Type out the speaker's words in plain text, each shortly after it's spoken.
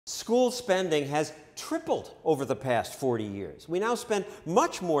School spending has tripled over the past 40 years. We now spend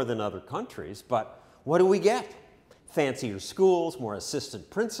much more than other countries, but what do we get? Fancier schools, more assistant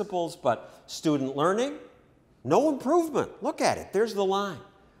principals, but student learning? No improvement. Look at it. There's the line.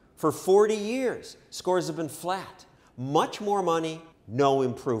 For 40 years, scores have been flat. Much more money, no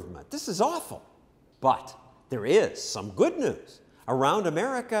improvement. This is awful. But there is some good news. Around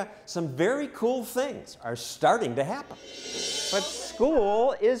America, some very cool things are starting to happen. But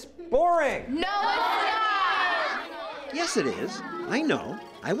school is boring. No, it's not! Yes, it is. I know.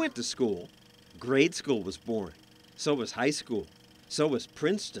 I went to school. Grade school was boring. So was high school. So was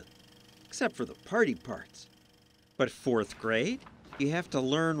Princeton. Except for the party parts. But 4th grade, you have to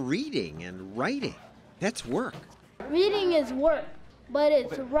learn reading and writing. That's work. Reading is work, but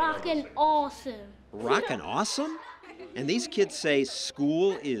it's rockin' awesome. Rockin' awesome? And these kids say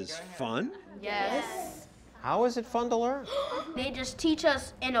school is fun? Yes. How is it fun to learn? They just teach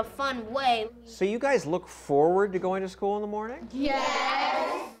us in a fun way. So you guys look forward to going to school in the morning?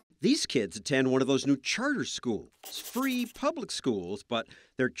 Yes. These kids attend one of those new charter schools, free public schools, but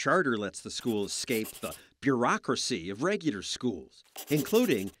their charter lets the school escape the bureaucracy of regular schools,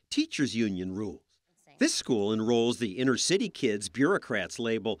 including teachers' union rules. This school enrolls the inner city kids bureaucrats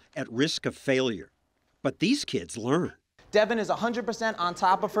label at risk of failure. But these kids learn. Devin is 100% on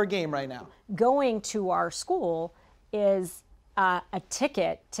top of her game right now. Going to our school is a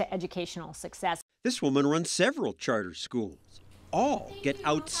ticket to educational success. This woman runs several charter schools. All get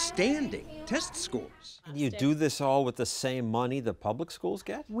outstanding test scores. You do this all with the same money the public schools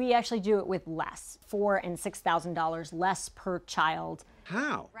get? We actually do it with less, $4,000 and $6,000 less per child.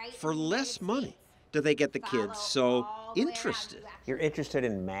 How? For less money do they get the kids so interested? You're interested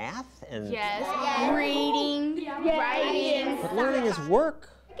in math and Yes. Reading, writing. But learning is work.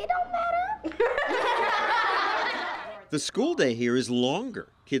 It don't matter. The school day here is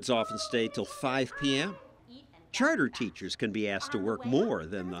longer. Kids often stay till 5 p.m. Charter teachers can be asked to work more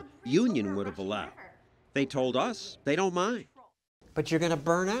than the union would have allowed. They told us they don't mind. But you're going to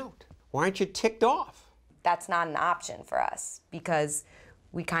burn out. Why aren't you ticked off? That's not an option for us because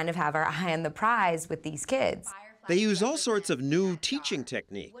we kind of have our eye on the prize with these kids. They use all sorts of new teaching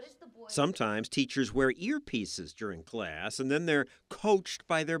techniques. Sometimes teachers wear earpieces during class, and then they're coached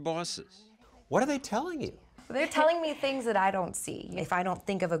by their bosses. What are they telling you? They're telling me things that I don't see. If I don't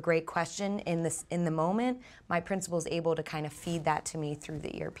think of a great question in the moment, my principal is able to kind of feed that to me through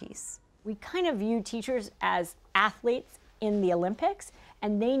the earpiece. We kind of view teachers as athletes in the Olympics,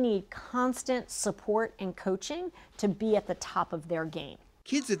 and they need constant support and coaching to be at the top of their game.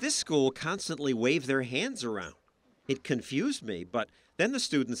 Kids at this school constantly wave their hands around. It confused me, but then the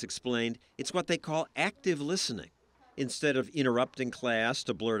students explained it's what they call active listening. Instead of interrupting class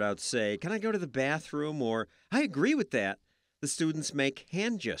to blurt out, say, "Can I go to the bathroom?" or "I agree with that," the students make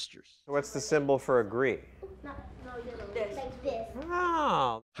hand gestures. What's the symbol for agree? Like this.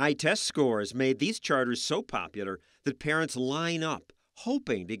 Oh. High test scores made these charters so popular that parents line up,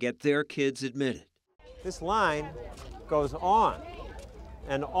 hoping to get their kids admitted. This line goes on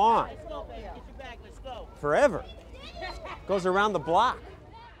and on forever. Goes around the block.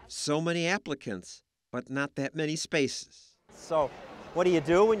 So many applicants, but not that many spaces. So what do you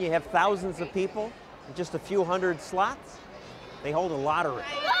do when you have thousands of people and just a few hundred slots? They hold a lottery.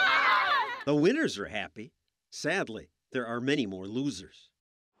 The winners are happy. Sadly, there are many more losers.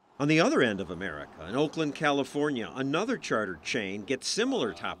 On the other end of America, in Oakland, California, another charter chain gets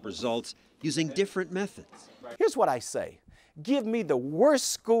similar top results using different methods. Here's what I say. Give me the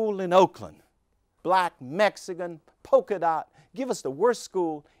worst school in Oakland. Black, Mexican, polka dot. Give us the worst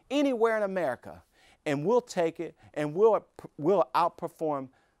school anywhere in America, and we'll take it, and we'll outperform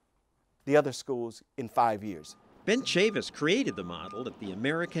the other schools in 5 years. Ben Chavis created the model at the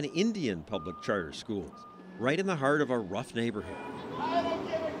American Indian Public Charter Schools, right in the heart of a rough neighborhood.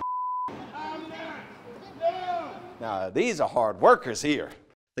 Now, these are hard workers here.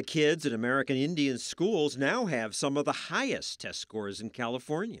 The kids at American Indian schools now have some of the highest test scores in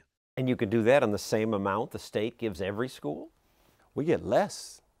California. And you can do that on the same amount the state gives every school? We get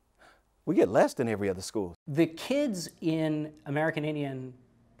less. We get less than every other school. The kids in American Indian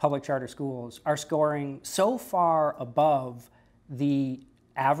public charter schools are scoring so far above the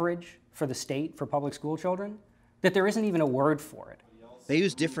average for the state for public school children that there isn't even a word for it. They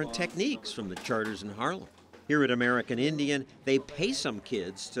use different techniques from the charters in Harlem. Here at American Indian, they pay some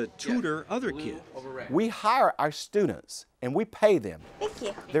kids to tutor other kids. We hire our students and we pay them. Thank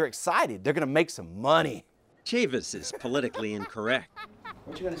you. They're excited. They're going to make some money. Chavis is politically incorrect.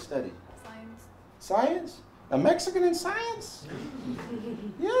 What you going to study? Science. Science? A Mexican in science?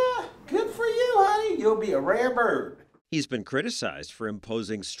 Yeah, good for you, honey. You'll be a rare bird. He's been criticized for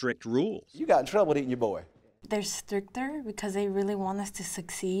imposing strict rules. You got in trouble eating your boy. They're stricter because they really want us to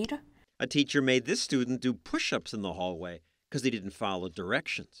succeed. A teacher made this student do push-ups in the hallway because he didn't follow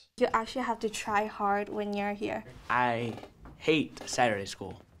directions. You actually have to try hard when you're here. I hate Saturday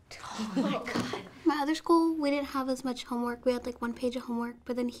school. Oh my God. My other school, we didn't have as much homework. We had like 1 page of homework,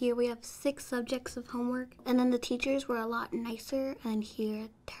 but then here we have 6 subjects of homework. And then the teachers were a lot nicer, and here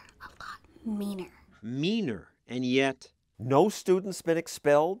they're a lot meaner. Meaner, and yet No student's been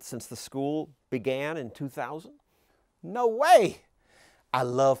expelled since the school began in 2000? No way. I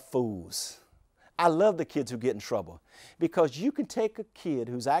love fools. I love the kids who get in trouble because you can take a kid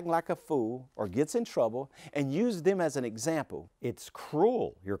who's acting like a fool or gets in trouble and use them as an example. It's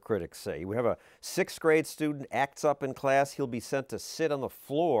cruel, your critics say. We have a 6th grade student acts up in class, he'll be sent to sit on the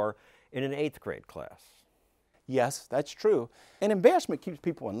floor in an 8th grade class. Yes, that's true. And embarrassment keeps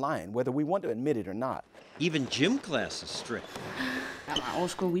people in line, whether we want to admit it or not. even gym class is strict. At my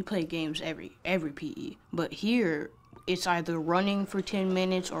old school, we play games every PE. But here, it's either running for 10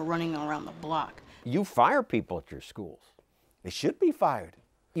 minutes or running around the block. You fire people at your schools. They should be fired.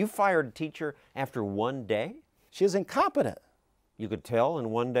 You fired a teacher after 1 day? She is incompetent. You could tell in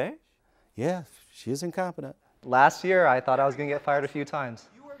 1 day? Yeah, she is incompetent. Last year, I thought I was going to get fired a few times.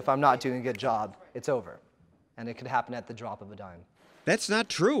 If I'm not doing a good job, it's over. And it could happen at the drop of a dime. That's not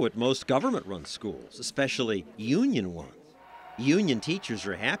true at most government-run schools, especially union ones. Union teachers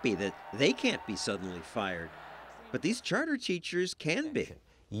are happy that they can't be suddenly fired. But these charter teachers can be.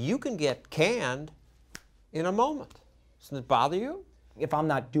 You can get canned in a moment. Doesn't it bother you? If I'm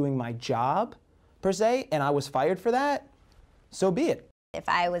not doing my job, per se, and I was fired for that, so be it. If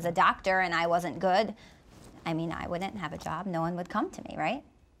I was a doctor and I wasn't good, I mean, I wouldn't have a job. No one would come to me, right?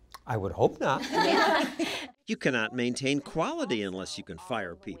 I would hope not. You cannot maintain quality unless you can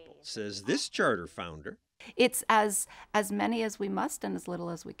fire people, says this charter founder. It's as many as we must and as little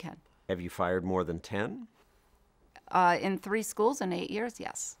as we can. Have you fired more than 10? In 3 schools in 8 years,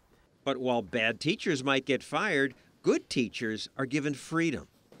 yes. But while bad teachers might get fired, good teachers are given freedom.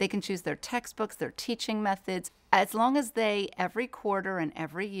 They can choose their textbooks, their teaching methods, as long as they, every quarter and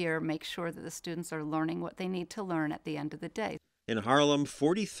every year, make sure that the students are learning what they need to learn at the end of the day. In Harlem,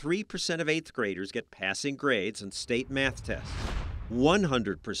 43% of 8th graders get passing grades on state math tests.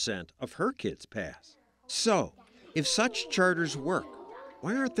 100% of her kids pass. So, if such charters work,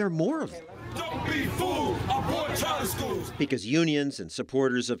 why aren't there more of them? Don't be fooled! Abort charter schools! Because unions and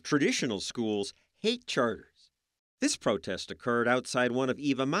supporters of traditional schools hate charters. This protest occurred outside one of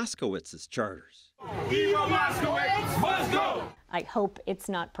Eva Moskowitz's charters. Eva Moskowitz must go! I hope it's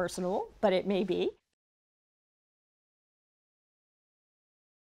not personal, but it may be.